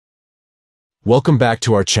Welcome back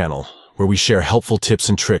to our channel, where we share helpful tips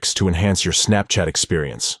and tricks to enhance your Snapchat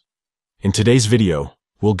experience. In today's video,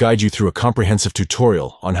 we'll guide you through a comprehensive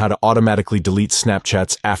tutorial on how to automatically delete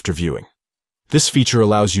Snapchats after viewing. This feature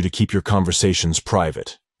allows you to keep your conversations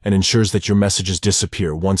private and ensures that your messages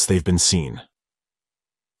disappear once they've been seen.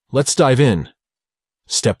 Let's dive in.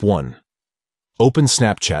 Step 1. Open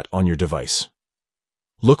Snapchat on your device.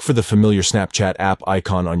 Look for the familiar Snapchat app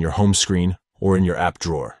icon on your home screen or in your app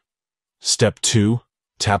drawer. Step 2.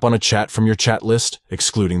 Tap on a chat from your chat list,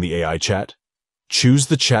 excluding the AI chat. Choose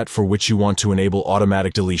the chat for which you want to enable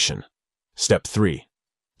automatic deletion. Step 3.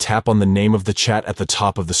 Tap on the name of the chat at the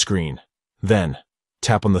top of the screen. Then,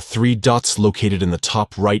 tap on the 3 dots located in the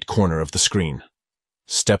top right corner of the screen.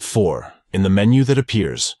 Step 4. In the menu that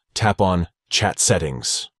appears, tap on Chat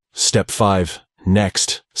Settings. Step 5.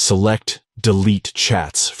 Next, select Delete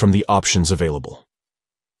Chats from the options available.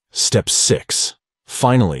 Step 6.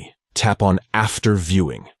 Finally, tap on After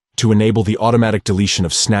Viewing to enable the automatic deletion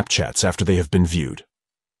of Snapchats after they have been viewed.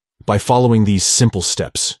 By following these simple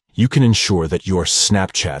steps, you can ensure that your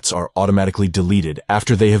Snapchats are automatically deleted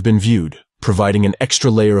after they have been viewed, providing an extra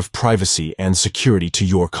layer of privacy and security to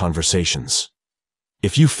your conversations.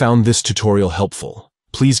 If you found this tutorial helpful,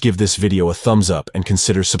 please give this video a thumbs up and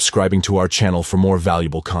consider subscribing to our channel for more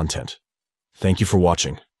valuable content. Thank you for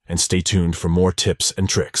watching, and stay tuned for more tips and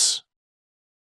tricks.